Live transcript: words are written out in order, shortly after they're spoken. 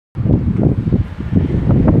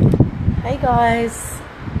Hey guys,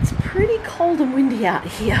 it's pretty cold and windy out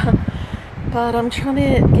here, but I'm trying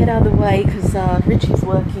to get out of the way because Richie's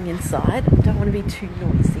working inside. I don't want to be too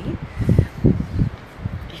noisy.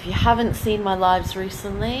 If you haven't seen my lives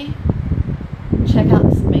recently, check out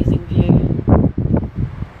this amazing view.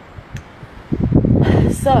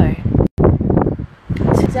 So,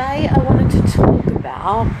 today I wanted to talk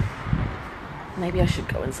about, maybe I should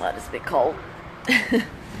go inside, it's a bit cold.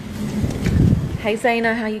 Hey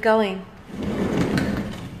Zaina, how you going?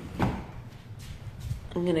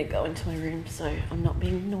 I'm gonna go into my room so I'm not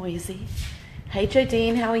being noisy. Hey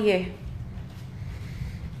Jodine, how are you?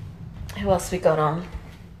 Who else we got on?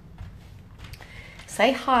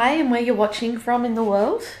 Say hi and where you're watching from in the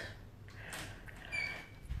world.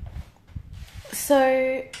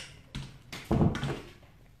 So,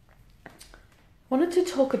 wanted to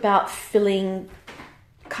talk about fixing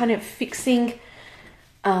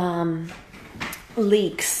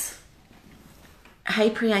leaks. Hey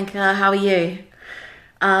Priyanka, how are you?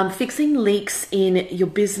 Fixing leaks in your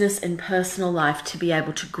business and personal life to be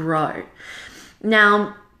able to grow.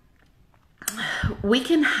 Now, we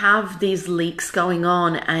can have these leaks going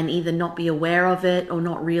on and either not be aware of it or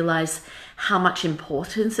not realize how much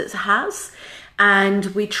importance it has. And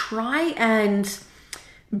we try and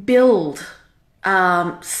build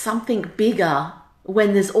something bigger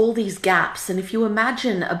when there's all these gaps. And if you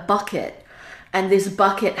imagine a bucket, and this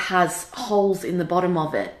bucket has holes in the bottom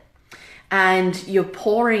of it, and you're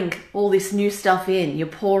pouring all this new stuff in, you're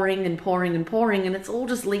pouring and pouring and pouring, and it's all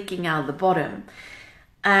just leaking out of the bottom.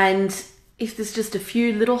 And if there's just a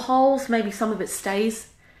few little holes, maybe some of it stays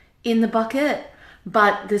in the bucket,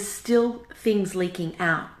 but there's still things leaking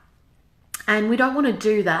out. And we don't want to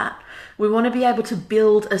do that. We want to be able to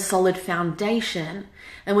build a solid foundation.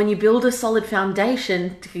 And when you build a solid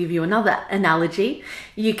foundation, to give you another analogy,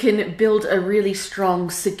 you can build a really strong,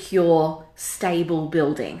 secure, stable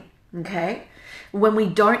building. Okay? When we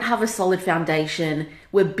don't have a solid foundation,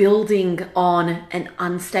 we're building on an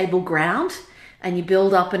unstable ground, and you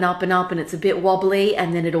build up and up and up, and it's a bit wobbly,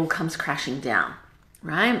 and then it all comes crashing down,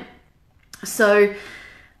 right? So,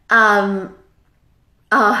 thanks,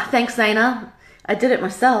 Zaina. I did it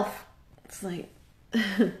myself. It's like,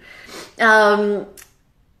 oh,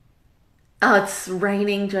 it's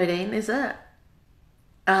raining, Jodine, is it?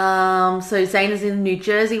 So Zaina's in New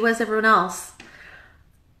Jersey. Where's everyone else?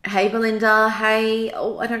 Hey, Belinda. Hey,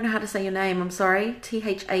 oh, I don't know how to say your name. I'm sorry.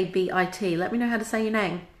 Thabit. Let me know how to say your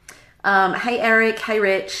name. Hey, Eric. Hey,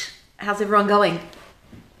 Rich. How's everyone going?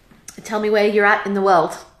 Tell me where you're at in the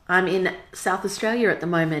world. I'm in South Australia at the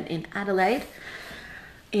moment, in Adelaide,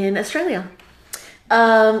 in Australia.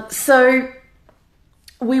 So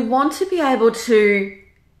we want to be able to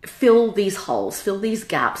fill these holes, fill these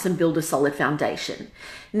gaps, and build a solid foundation.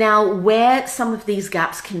 Now, where some of these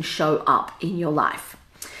gaps can show up in your life.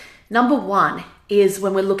 Number one is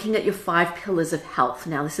when we're looking at your 5 pillars of health.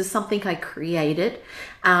 Now, this is something I created.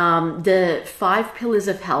 The 5 pillars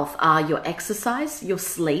of health are your exercise, your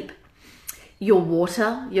sleep, your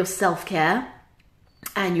water, your self-care,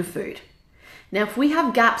 and your food. Now, if we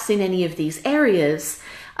have gaps in any of these areas,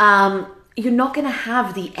 you're not going to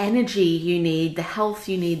have the energy you need, the health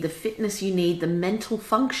you need, the fitness you need, the mental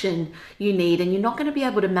function you need, and you're not going to be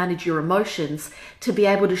able to manage your emotions to be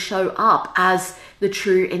able to show up as the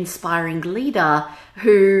true inspiring leader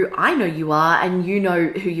who I know you are, and you know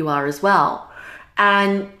who you are as well.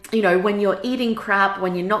 And, you know, when you're eating crap,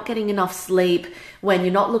 when you're not getting enough sleep, when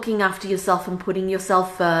you're not looking after yourself and putting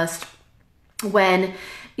yourself first, when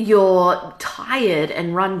you're tired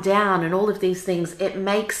and run down and all of these things, it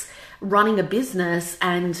makes running a business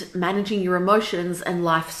and managing your emotions and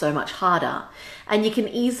life so much harder. And you can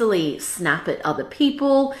easily snap at other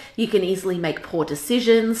people, you can easily make poor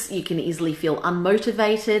decisions, you can easily feel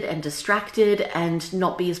unmotivated and distracted and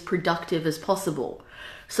not be as productive as possible.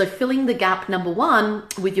 So filling the gap, number one,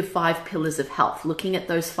 with your 5 pillars of health, looking at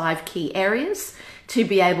those 5 key areas to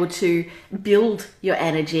be able to build your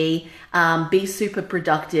energy, be super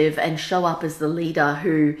productive, and show up as the leader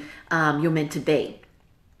who you're meant to be.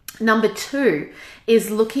 Number 2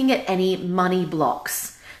 is looking at any money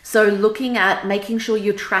blocks. So looking at making sure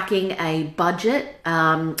you're tracking a budget,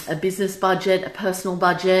 a business budget, a personal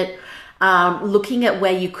budget, looking at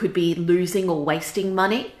where you could be losing or wasting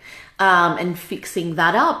money, and fixing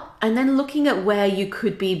that up, and then looking at where you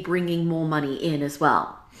could be bringing more money in as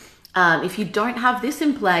well. If you don't have this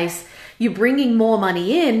in place, you're bringing more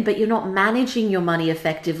money in, but you're not managing your money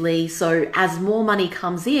effectively. So as more money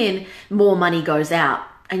comes in, more money goes out.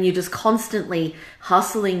 And you're just constantly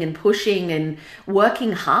hustling and pushing and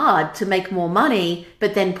working hard to make more money,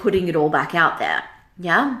 but then putting it all back out there.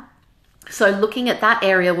 Yeah. So looking at that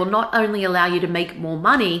area will not only allow you to make more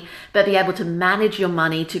money, but be able to manage your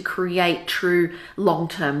money to create true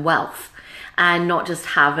long-term wealth and not just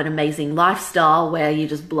have an amazing lifestyle where you're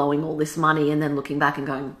just blowing all this money and then looking back and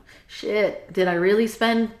going, shit, did I really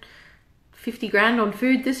spend 50 grand on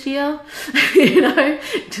food this year?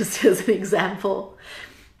 Just as an example.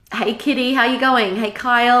 Hey Kitty, how you going? Hey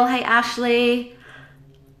Kyle, hey Ashley.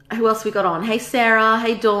 Who else we got on? Hey Sarah,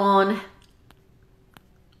 hey Dawn.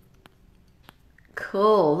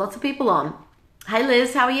 Cool, lots of people on. Hey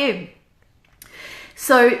Liz, how are you?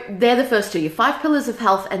 So they're the first two, your 5 pillars of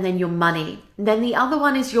health and then your money. Then the other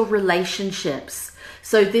one is your relationships.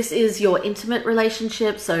 So this is your intimate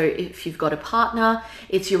relationship. So if you've got a partner,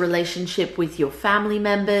 it's your relationship with your family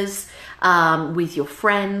members, with your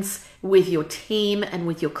friends, with your team, and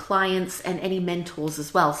with your clients and any mentors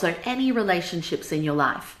as well. So any relationships in your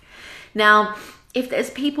life. Now, if there's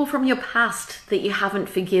people from your past that you haven't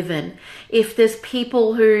forgiven, if there's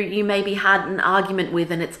people who you maybe had an argument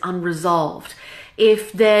with and it's unresolved,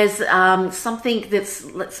 if there's something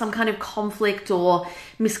that's some kind of conflict or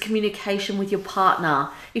miscommunication with your partner,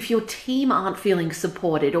 if your team aren't feeling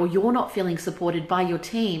supported or you're not feeling supported by your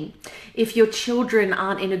team, if your children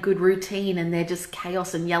aren't in a good routine and they're just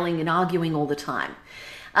chaos and yelling and arguing all the time,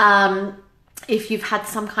 if you've had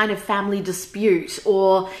some kind of family dispute,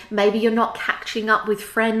 or maybe you're not catching up with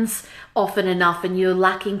friends often enough and you're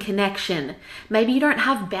lacking connection, maybe you don't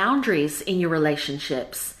have boundaries in your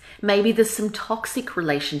relationships. Maybe there's some toxic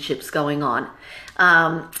relationships going on.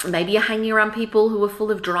 Maybe you're hanging around people who are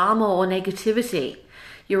full of drama or negativity.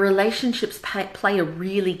 Your relationships play a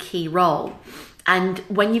really key role. And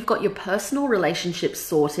when you've got your personal relationships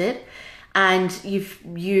sorted and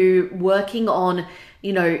you're working on,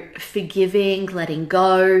 forgiving, letting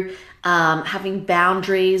go, having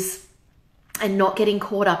boundaries and not getting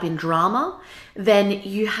caught up in drama, then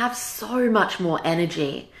you have so much more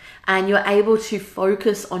energy. And you're able to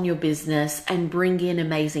focus on your business and bring in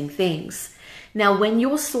amazing things. Now, when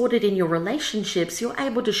you're sorted in your relationships, you're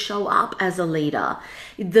able to show up as a leader.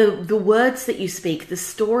 The words that you speak, the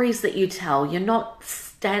stories that you tell, you're not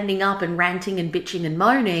standing up and ranting and bitching and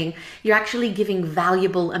moaning. You're actually giving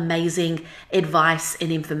valuable, amazing advice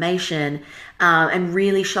and information, and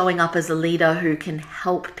really showing up as a leader who can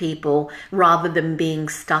help people rather than being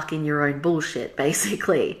stuck in your own bullshit,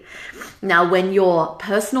 basically. Now, when your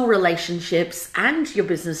personal relationships and your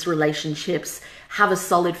business relationships have a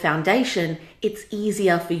solid foundation, it's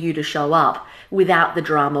easier for you to show up without the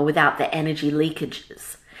drama, without the energy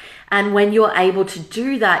leakages. And when you're able to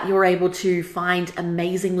do that, you're able to find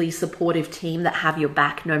amazingly supportive team that have your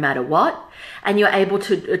back no matter what. And you're able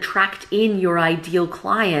to attract in your ideal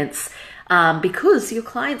clients because your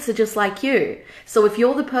clients are just like you. So if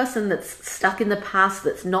you're the person that's stuck in the past,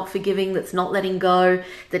 that's not forgiving, that's not letting go,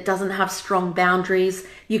 that doesn't have strong boundaries,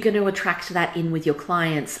 you're going to attract that in with your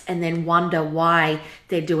clients and then wonder why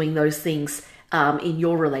they're doing those things in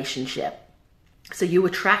your relationship. So you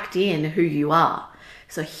attract in who you are.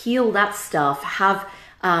 So heal that stuff, have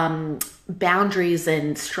boundaries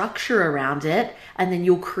and structure around it, and then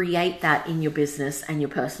you'll create that in your business and your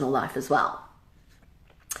personal life as well.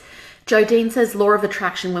 Jodine says, law of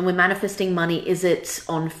attraction, when we're manifesting money, is it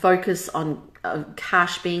on focus on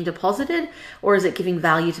cash being deposited, or is it giving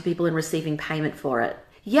value to people and receiving payment for it?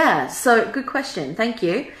 Yeah, so good question. Thank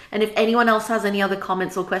you. And if anyone else has any other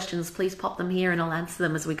comments or questions, please pop them here and I'll answer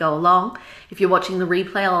them as we go along. If you're watching the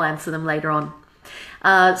replay, I'll answer them later on.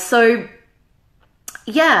 So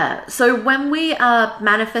when we are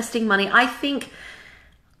manifesting money, I think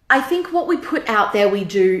what we put out there, we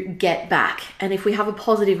do get back. And if we have a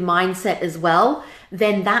positive mindset as well,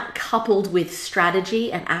 then that coupled with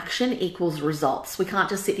strategy and action equals results. We can't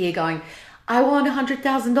just sit here going, I want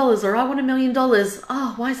 $100,000 or I want $1 million.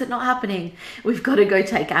 Oh, why is it not happening? We've got to go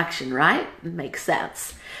take action, right? It makes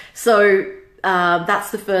sense. So that's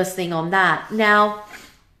the first thing on that. Now,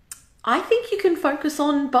 I think you can focus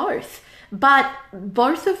on both, but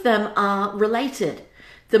both of them are related.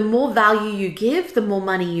 The more value you give, the more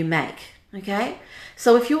money you make, okay?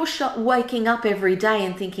 So if you're waking up every day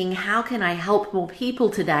and thinking, how can I help more people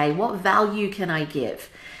today? What value can I give?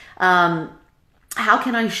 How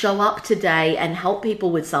can I show up today and help people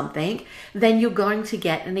with something? Then you're going to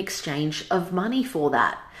get an exchange of money for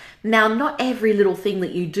that. Now, not every little thing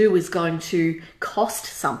that you do is going to cost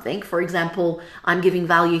something. For example, I'm giving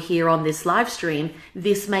value here on this live stream.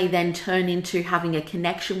 This may then turn into having a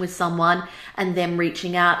connection with someone and them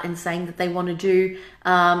reaching out and saying that they want to do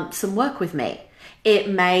some work with me. It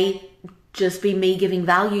may just be me giving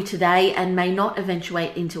value today and may not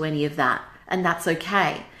eventuate into any of that. And that's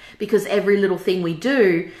okay. because every little thing we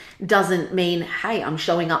do doesn't mean, hey, I'm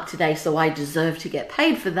showing up today, so I deserve to get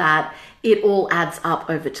paid for that. It all adds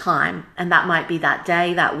up over time. And that might be that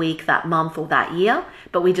day, that week, that month, or that year,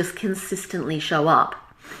 but we just consistently show up.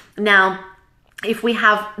 Now, if we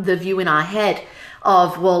have the view in our head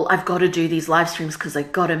of, well, I've got to do these live streams because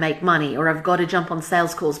I've got to make money, or I've got to jump on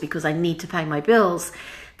sales calls because I need to pay my bills,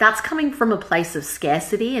 that's coming from a place of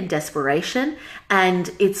scarcity and desperation, and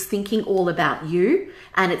it's thinking all about you,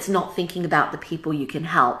 and it's not thinking about the people you can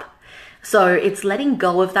help. So it's letting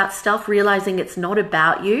go of that stuff, realizing it's not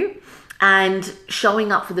about you, and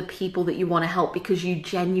showing up for the people that you want to help because you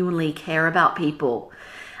genuinely care about people.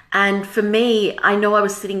 And for me, I know I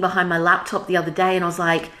was sitting behind my laptop the other day and I was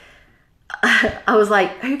like,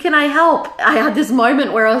 who can I help? I had this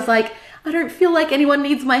moment where I was like, I don't feel like anyone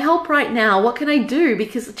needs my help right now. What can I do?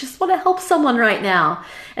 Because I just want to help someone right now.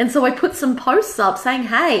 And so I put some posts up saying,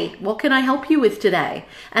 hey, what can I help you with today?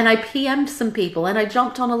 And I PM'd some people and I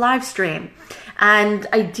jumped on a live stream. And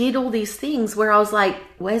I did all these things where I was like,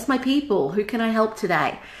 where's my people? Who can I help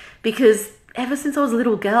today? Because ever since I was a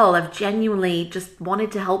little girl, I've genuinely just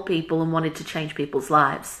wanted to help people and wanted to change people's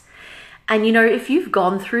lives. And you know, if you've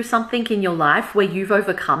gone through something in your life where you've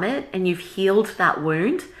overcome it and you've healed that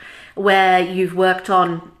wound, where you've worked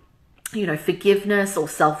on, you know, forgiveness or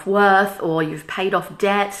self-worth, or you've paid off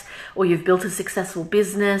debt, or you've built a successful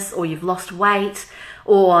business, or you've lost weight,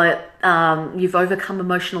 or you've overcome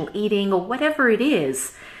emotional eating, or whatever it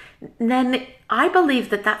is, then I believe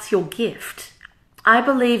that that's your gift. I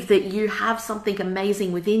believe that you have something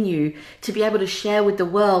amazing within you to be able to share with the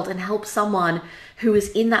world and help someone who is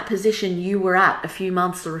in that position you were at a few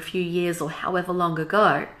months or a few years or however long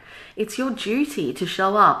ago. It's your duty to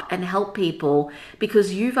show up and help people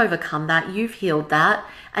because you've overcome that, you've healed that,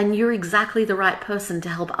 and you're exactly the right person to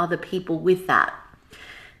help other people with that.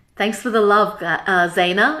 Thanks for the love,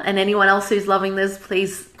 Zaina, and anyone else who's loving this,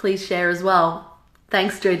 please share as well.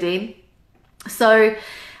 Thanks, Jodine. So,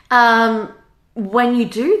 when you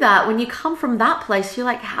do that, when you come from that place, you're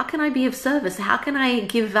like, how can I be of service? How can I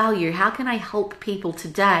give value? How can I help people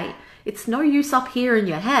today? It's no use up here in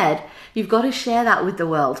your head. You've got to share that with the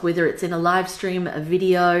world, whether it's in a live stream, a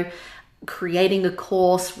video, creating a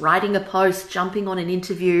course, writing a post, jumping on an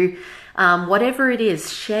interview, whatever it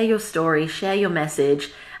is, share your story, share your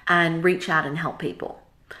message, and reach out and help people.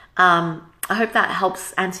 I hope that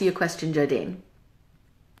helps answer your question, Jodine.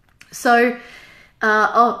 So,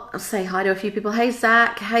 I'll say hi to a few people. Hey,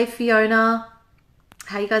 Zach. Hey, Fiona.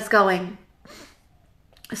 How you guys going?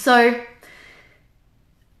 So,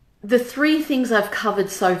 the 3 things I've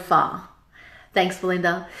covered so far. Thanks,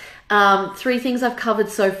 Belinda. 3 things I've covered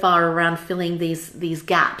so far around filling these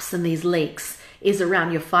gaps and these leaks is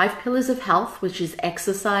around your 5 pillars of health, which is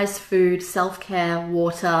exercise, food, self-care,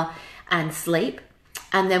 water, and sleep.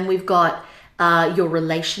 And then we've got your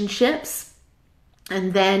relationships.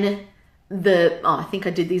 And then I think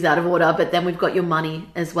I did these out of order, but then we've got your money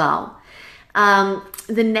as well.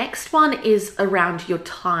 The next one is around your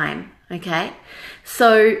time, okay?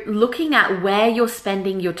 So looking at where you're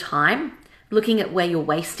spending your time, looking at where you're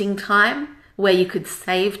wasting time, where you could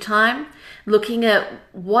save time, looking at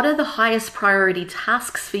what are the highest priority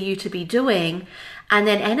tasks for you to be doing, and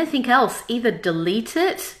then anything else, either delete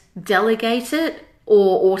it, delegate it,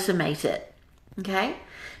 or automate it, okay?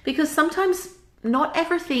 Because sometimes not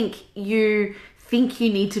everything you think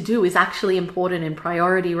you need to do is actually important and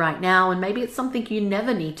priority right now, and maybe it's something you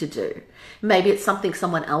never need to do. Maybe it's something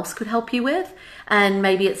someone else could help you with, and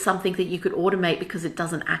maybe it's something that you could automate because it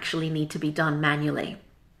doesn't actually need to be done manually,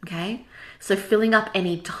 okay? So filling up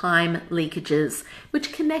any time leakages,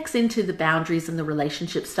 which connects into the boundaries and the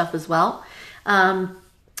relationship stuff as well.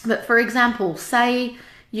 But for example, say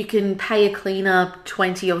you can pay a cleaner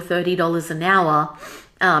 $20 or $30 an hour,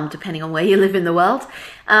 depending on where you live in the world.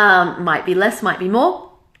 Might be less, might be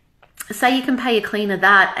more. Say you can pay a cleaner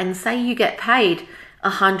that, and say you get paid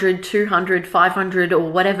 $100, $200, $500 or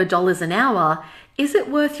whatever dollars an hour. Is it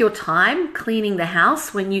worth your time cleaning the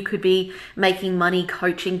house when you could be making money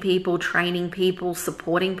coaching people, training people,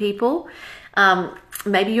 supporting people?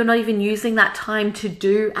 Maybe you're not even using that time to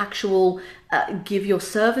do actual give your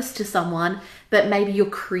service to someone, but maybe you're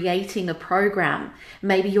creating a program.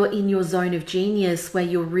 Maybe you're in your zone of genius where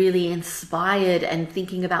you're really inspired and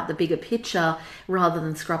thinking about the bigger picture rather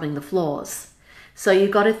than scrubbing the floors. So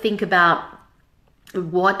you've got to think about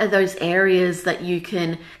what are those areas that you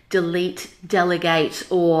can delete, delegate,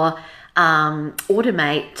 or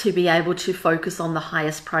automate to be able to focus on the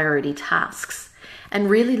highest priority tasks. And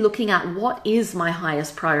really looking at what is my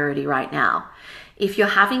highest priority right now. If you're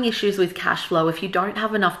having issues with cash flow, if you don't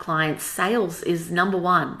have enough clients, sales is number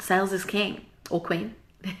one. Sales is king or queen.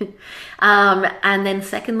 And then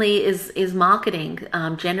secondly is marketing,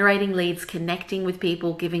 generating leads, connecting with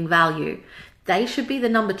people, giving value. They should be the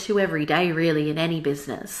number 2 every day, really, in any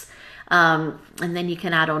business. And then you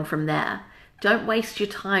can add on from there. Don't waste your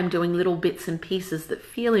time doing little bits and pieces that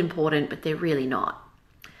feel important, but they're really not.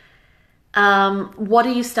 What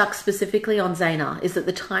are you stuck specifically on, Zaina? Is it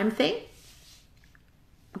the time thing?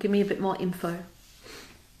 Give me a bit more info.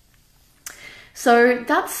 So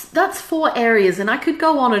that's 4 areas, and I could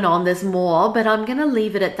go on and on. There's more, but I'm going to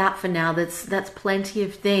leave it at that for now. That's plenty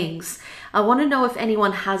of things. I want to know if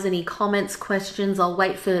anyone has any comments, questions. I'll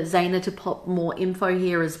wait for Zaina to pop more info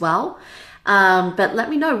here as well. But let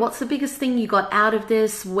me know, what's the biggest thing you got out of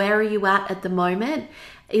this? Where are you at the moment?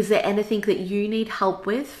 Is there anything that you need help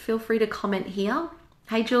with? Feel free to comment here.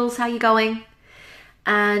 Hey Jules, how you going?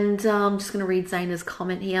 And I'm just going to read Zaina's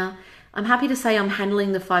comment here. I'm happy to say I'm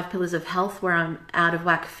handling the 5 pillars of health where I'm out of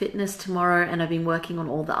whack fitness tomorrow, and I've been working on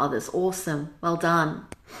all the others. Awesome. Well done.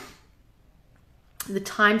 The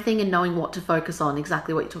time thing and knowing what to focus on,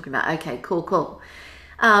 exactly what you're talking about. Okay, cool.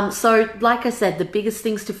 So like I said, the biggest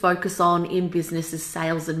things to focus on in business is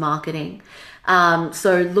sales and marketing.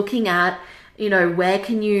 So looking at, where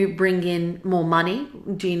can you bring in more money?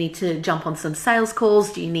 Do you need to jump on some sales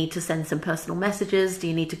calls? Do you need to send some personal messages? Do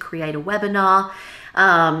you need to create a webinar?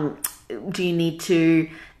 Do you need to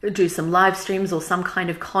do some live streams or some kind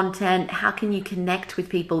of content? How can you connect with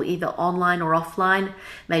people either online or offline?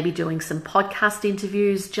 Maybe doing some podcast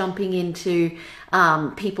interviews, jumping into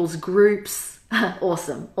people's groups.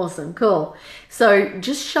 Awesome, cool. So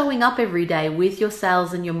just showing up every day with your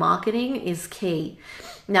sales and your marketing is key.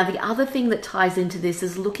 Now, the other thing that ties into this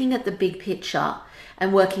is looking at the big picture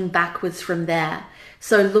and working backwards from there.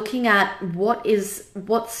 So looking at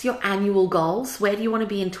what's your annual goals? Where do you want to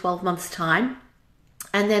be in 12 months time?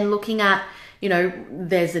 And then looking at,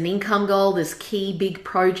 there's an income goal, there's key big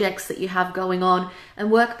projects that you have going on, and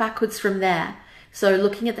work backwards from there. So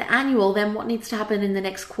looking at the annual, then what needs to happen in the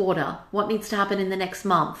next quarter? What needs to happen in the next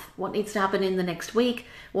month? What needs to happen in the next week?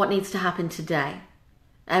 What needs to happen today?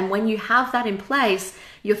 And when you have that in place,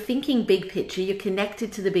 you're thinking big picture, you're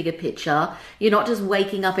connected to the bigger picture. You're not just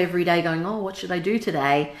waking up every day going, oh, what should I do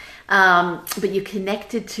today? But you're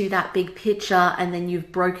connected to that big picture, and then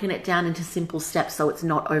you've broken it down into simple steps so it's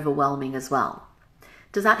not overwhelming as well.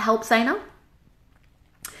 Does that help, Zaina?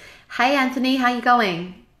 Hey, Anthony, how you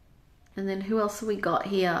going? And then who else have we got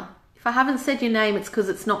here? If I haven't said your name, it's because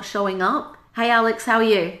it's not showing up. Hey, Alex, how are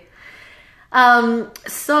you?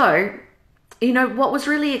 What was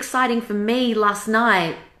really exciting for me last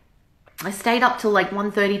night, I stayed up till like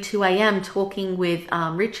 1:30, 2 a.m. talking with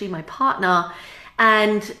Richie, my partner,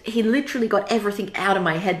 and he literally got everything out of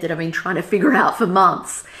my head that I've been trying to figure out for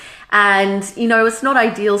months. And, it's not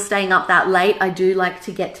ideal staying up that late. I do like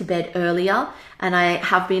to get to bed earlier, and I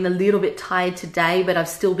have been a little bit tired today, but I've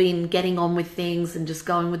still been getting on with things and just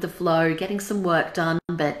going with the flow, getting some work done,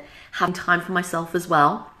 but having time for myself as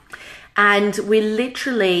well. And we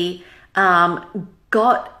literally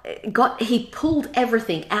he pulled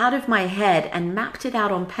everything out of my head and mapped it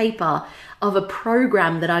out on paper of a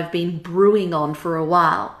program that I've been brewing on for a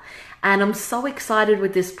while. And I'm so excited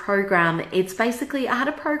with this program. It's basically, I had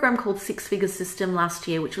a program called Six Figure System last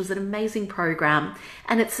year, which was an amazing program.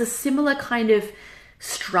 And it's a similar kind of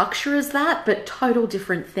structure as that, but total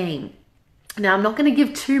different thing. Now, I'm not going to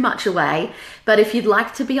give too much away, but if you'd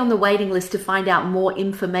like to be on the waiting list to find out more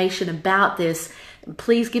information about this,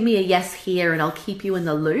 please give me a yes here and I'll keep you in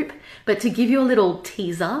the loop. But to give you a little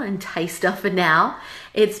teaser and taster for now,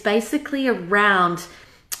 it's basically around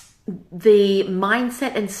the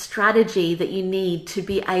mindset and strategy that you need to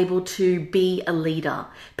be able to be a leader,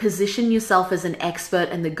 position yourself as an expert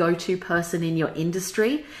and the go-to person in your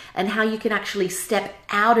industry, and how you can actually step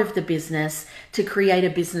out of the business to create a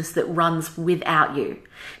business that runs without you.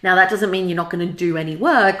 Now, that doesn't mean you're not going to do any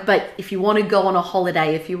work, but if you want to go on a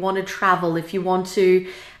holiday, if you want to travel, if you want to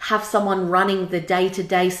have someone running the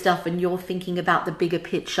day-to-day stuff and you're thinking about the bigger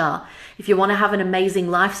picture, if you want to have an amazing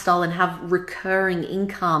lifestyle and have recurring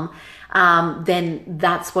income, then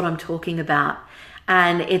that's what I'm talking about.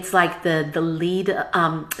 And it's like the leader,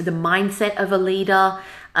 the mindset of a leader,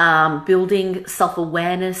 building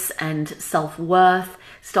self-awareness and self-worth,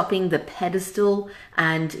 stopping the pedestal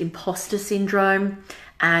and imposter syndrome,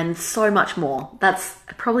 and so much more. I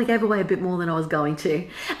probably gave away a bit more than I was going to.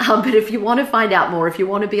 But if you want to find out more, if you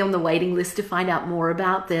want to be on the waiting list to find out more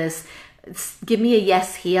about this, give me a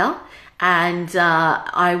yes here, and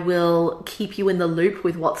I will keep you in the loop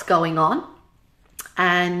with what's going on.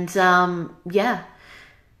 And yeah,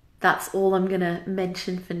 that's all I'm going to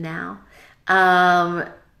mention for now.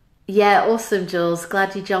 Yeah, awesome, Jules.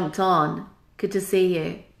 Glad you jumped on. Good to see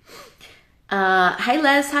you. Hey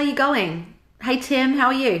Les, how you going? Hey Tim, how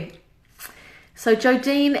are you? So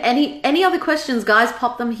Jodine, any other questions, guys?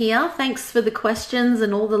 Pop them here. Thanks for the questions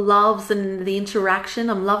and all the loves and the interaction.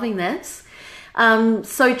 I'm loving this. So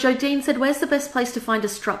Jodine said, where's the best place to find a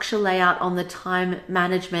structure layout on the time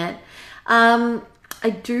management? I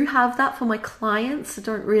do have that for my clients. I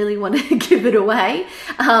don't really want to give it away.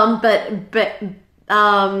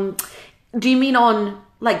 Do you mean on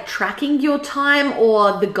like tracking your time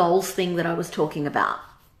or the goals thing that I was talking about?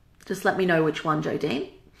 Just let me know which one,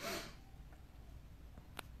 Jodine.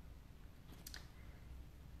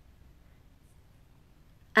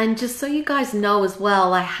 And just so you guys know as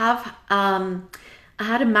well, I had a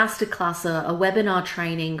masterclass, a webinar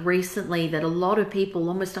training recently that a lot of people,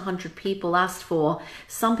 almost 100 people asked for.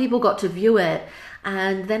 Some people got to view it.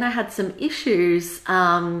 And then I had some issues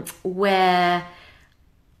where,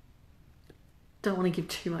 don't want to give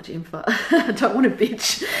too much info. I don't want to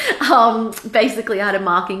bitch. Basically, I had a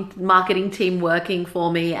marketing team working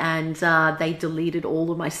for me and they deleted all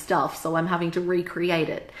of my stuff. So I'm having to recreate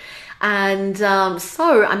it. And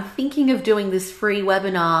so I'm thinking of doing this free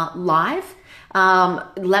webinar live.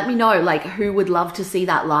 Let me know like who would love to see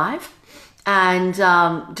that live, and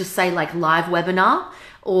just say like live webinar,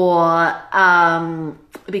 or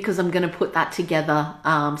because I'm going to put that together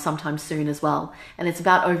sometime soon as well. And it's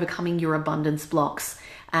about overcoming your abundance blocks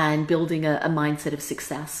and building a mindset of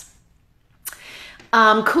success.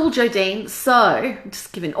 Cool, Jodine. So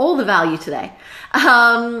just giving all the value today.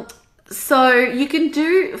 So you can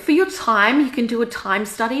do, for your time, you can do a time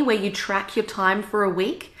study where you track your time for a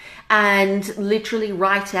week and literally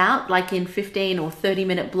write out like in 15 or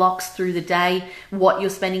 30-minute blocks through the day what you're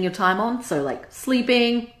spending your time on. So like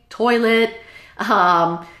sleeping, toilet,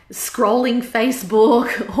 scrolling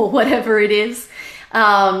Facebook or whatever it is,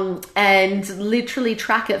 and literally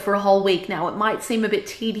track it for a whole week. Now it might seem a bit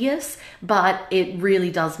tedious, but it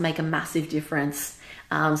really does make a massive difference.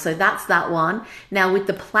 So that's that one. Now with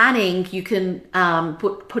the planning, you can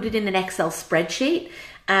put it in an Excel spreadsheet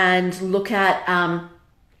and look at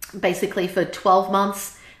basically for 12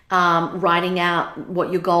 months, writing out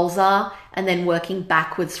what your goals are and then working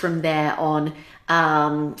backwards from there on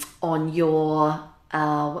your,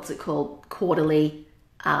 what's it called? Quarterly,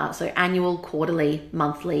 so annual, quarterly,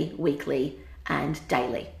 monthly, weekly, and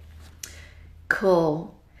daily.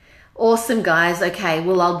 Cool. Awesome, guys. Okay,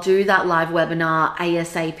 well, I'll do that live webinar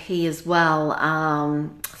ASAP as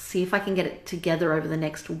well. See if I can get it together over the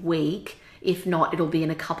next week. If not, it'll be in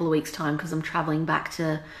a couple of weeks' time because I'm traveling back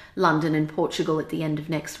to London and Portugal at the end of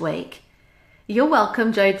next week. You're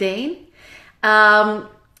welcome, Jodine.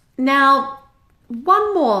 Now,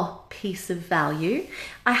 one more piece of value.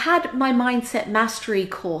 I had my Mindset Mastery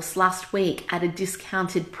course last week at a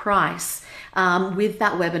discounted price with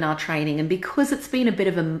that webinar training. And because it's been a bit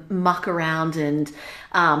of a muck around and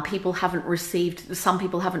some people haven't received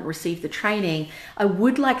the training, I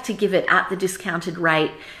would like to give it at the discounted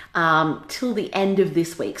rate till the end of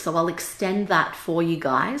this week. So I'll extend that for you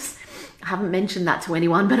guys. I haven't mentioned that to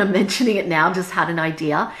anyone, but I'm mentioning it now, just had an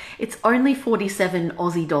idea. It's only 47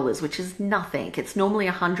 Aussie dollars, which is nothing. It's normally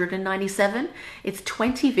 197. It's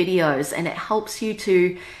 20 videos and it helps you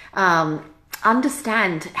to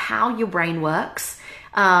understand how your brain works,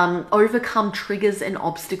 overcome triggers and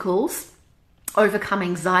obstacles, overcome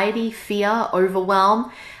anxiety, fear,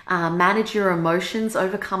 overwhelm, manage your emotions,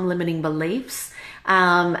 overcome limiting beliefs,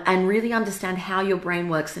 and really understand how your brain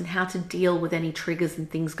works and how to deal with any triggers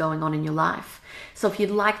and things going on in your life. So if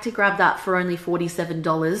you'd like to grab that for only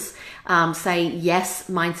 $47, say yes,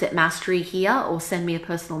 Mindset Mastery here, or send me a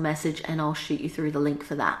personal message and I'll shoot you through the link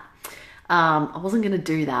for that. I wasn't going to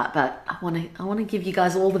do that, but I want to give you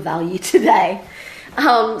guys all the value today.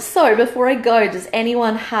 So before I go, does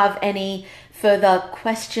anyone have any further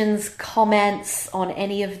questions, comments on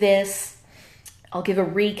any of this? I'll give a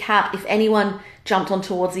recap. If anyone jumped on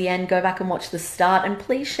towards the end, go back and watch the start, and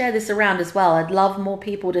please share this around as well. I'd love more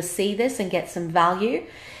people to see this and get some value.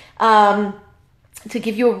 To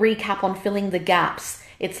give you a recap on filling the gaps,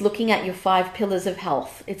 it's looking at your 5 pillars of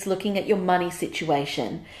health. It's looking at your money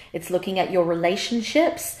situation. It's looking at your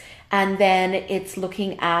relationships. And then it's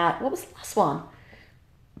looking at, what was the last one?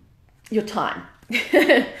 Your time.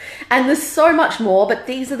 And there's so much more, but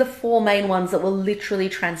these are the 4 main ones that will literally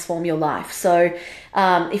transform your life. So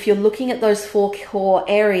if you're looking at those 4 core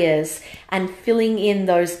areas and filling in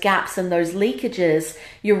those gaps and those leakages,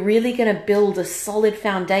 you're really going to build a solid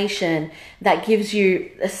foundation that gives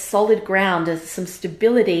you a solid ground, some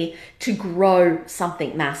stability to grow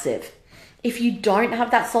something massive. If you don't have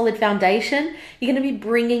that solid foundation, you're going to be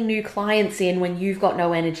bringing new clients in when you've got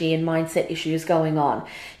no energy and mindset issues going on.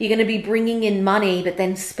 You're going to be bringing in money, but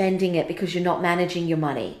then spending it because you're not managing your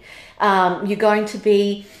money. You're going to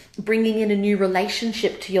be bringing in a new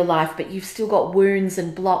relationship to your life, but you've still got wounds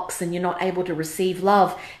and blocks and you're not able to receive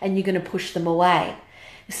love, and you're going to push them away.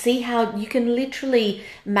 See how you can literally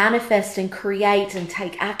manifest and create and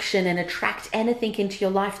take action and attract anything into your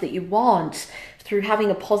life that you want through having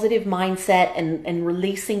a positive mindset and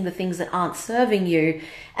releasing the things that aren't serving you,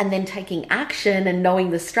 and then taking action and knowing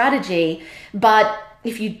the strategy. But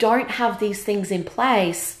if you don't have these things in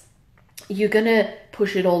place, you're going to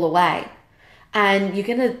push it all away. And you're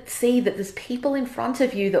going to see that there's people in front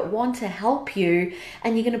of you that want to help you,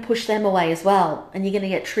 and you're going to push them away as well. And you're going to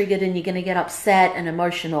get triggered and you're going to get upset and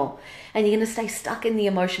emotional. And you're going to stay stuck in the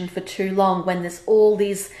emotion for too long when there's all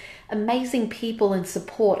these amazing people and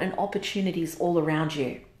support and opportunities all around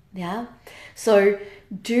you. Yeah. So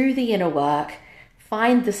do the inner work,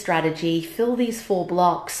 find the strategy, fill these 4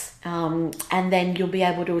 blocks, and then you'll be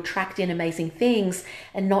able to attract in amazing things,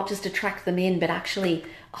 and not just attract them in, but actually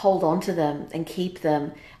hold on to them and keep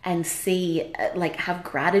them, and see, like, have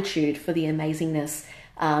gratitude for the amazingness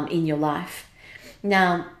in your life.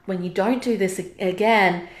 Now, when you don't do this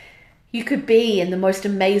again, you could be in the most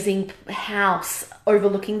amazing house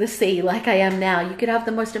overlooking the sea like I am now. You could have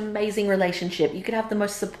the most amazing relationship. You could have the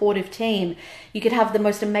most supportive team. You could have the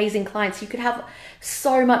most amazing clients. You could have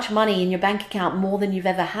so much money in your bank account, more than you've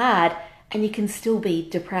ever had, and you can still be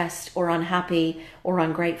depressed or unhappy or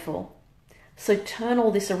ungrateful. So turn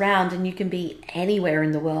all this around and you can be anywhere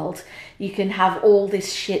in the world. You can have all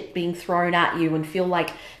this shit being thrown at you and feel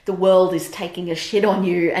like the world is taking a shit on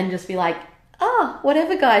you, and just be like,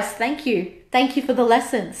 whatever guys, thank you. Thank you for the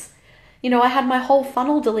lessons. You know, I had my whole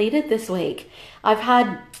funnel deleted this week. I've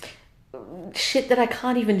had shit that I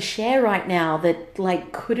can't even share right now that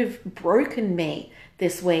like could have broken me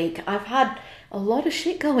this week. I've had a lot of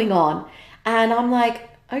shit going on, and I'm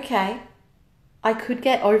like, okay, I could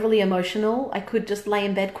get overly emotional. I could just lay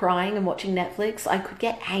in bed crying and watching Netflix. I could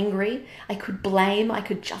get angry. I could blame. I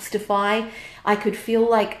could justify. I could feel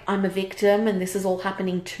like I'm a victim and this is all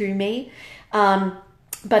happening to me.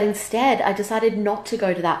 But instead, I decided not to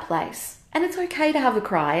go to that place. And it's okay to have a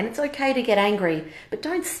cry, and it's okay to get angry, but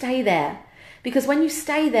don't stay there. Because when you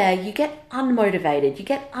stay there, you get unmotivated, you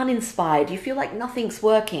get uninspired, you feel like nothing's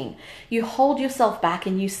working. You hold yourself back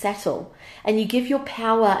and you settle, and you give your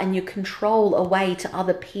power and your control away to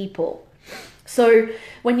other people. So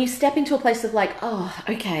when you step into a place of like, oh,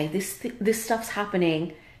 okay, this stuff's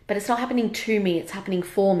happening, but it's not happening to me, it's happening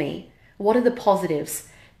for me. What are the positives?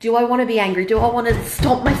 Do I want to be angry? Do I want to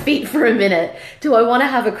stomp my feet for a minute? Do I want to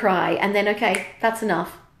have a cry? And then, okay, that's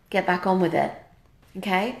enough. Get back on with it.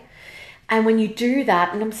 Okay? And when you do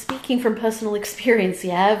that, and I'm speaking from personal experience,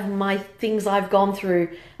 yeah, my things I've gone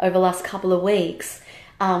through over the last couple of weeks,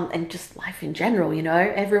 and just life in general, you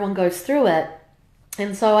know, everyone goes through it.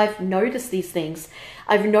 And so I've noticed these things.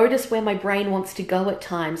 I've noticed where my brain wants to go at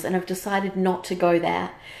times, and I've decided not to go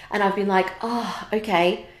there. And I've been like, oh,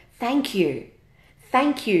 okay, thank you.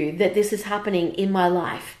 Thank you that this is happening in my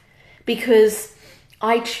life, because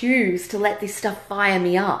I choose to let this stuff fire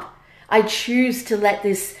me up. I choose to let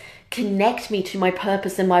this connect me to my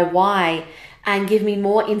purpose and my why, and give me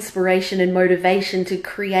more inspiration and motivation to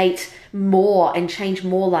create more and change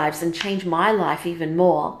more lives and change my life even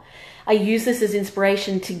more. I use this as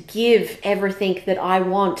inspiration to give everything that I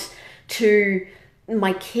want to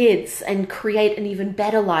my kids and create an even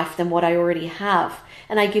better life than what I already have.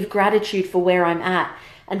 And I give gratitude for where I'm at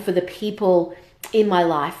and for the people in my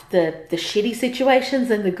life, the shitty situations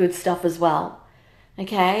and the good stuff as well.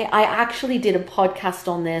 Okay, I actually did a podcast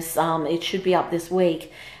on this. It should be up this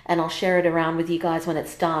week, and I'll share it around with you guys when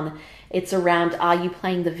it's done. It's around, are you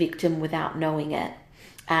playing the victim without knowing it?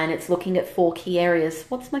 And it's looking at 4 key areas.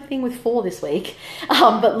 What's my thing with 4 this week?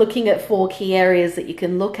 But looking at 4 key areas that you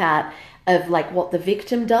can look at of like what the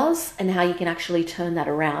victim does and how you can actually turn that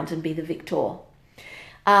around and be the victor.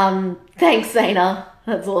 Thanks, Zaina.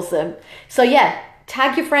 That's awesome. So yeah,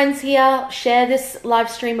 tag your friends here, share this live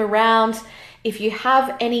stream around. If you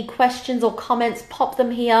have any questions or comments, pop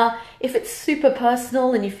them here. If it's super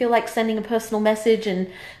personal and you feel like sending a personal message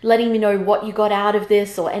and letting me know what you got out of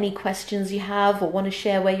this, or any questions you have or want to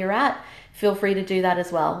share where you're at, feel free to do that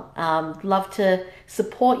as well. Love to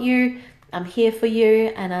support you. I'm here for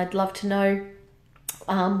you, and I'd love to know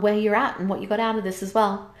where you're at and what you got out of this as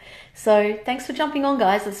well. So thanks for jumping on,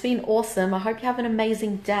 guys. It's been awesome. I hope you have an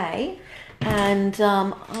amazing day. And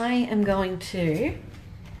I am going to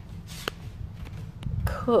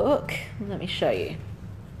cook, let me show you,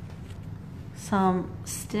 some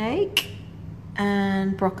steak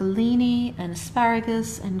and broccolini and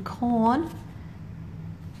asparagus and corn,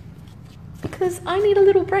 because I need a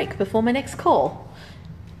little break before my next call.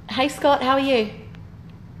 Hey Scott, how are you?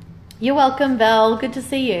 You're welcome, Val. Good to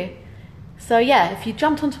see you. So yeah, if you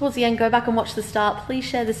jumped on towards the end, go back and watch the start. Please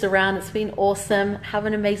share this around. It's been awesome. Have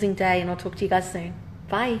an amazing day, and I'll talk to you guys soon.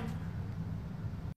 Bye.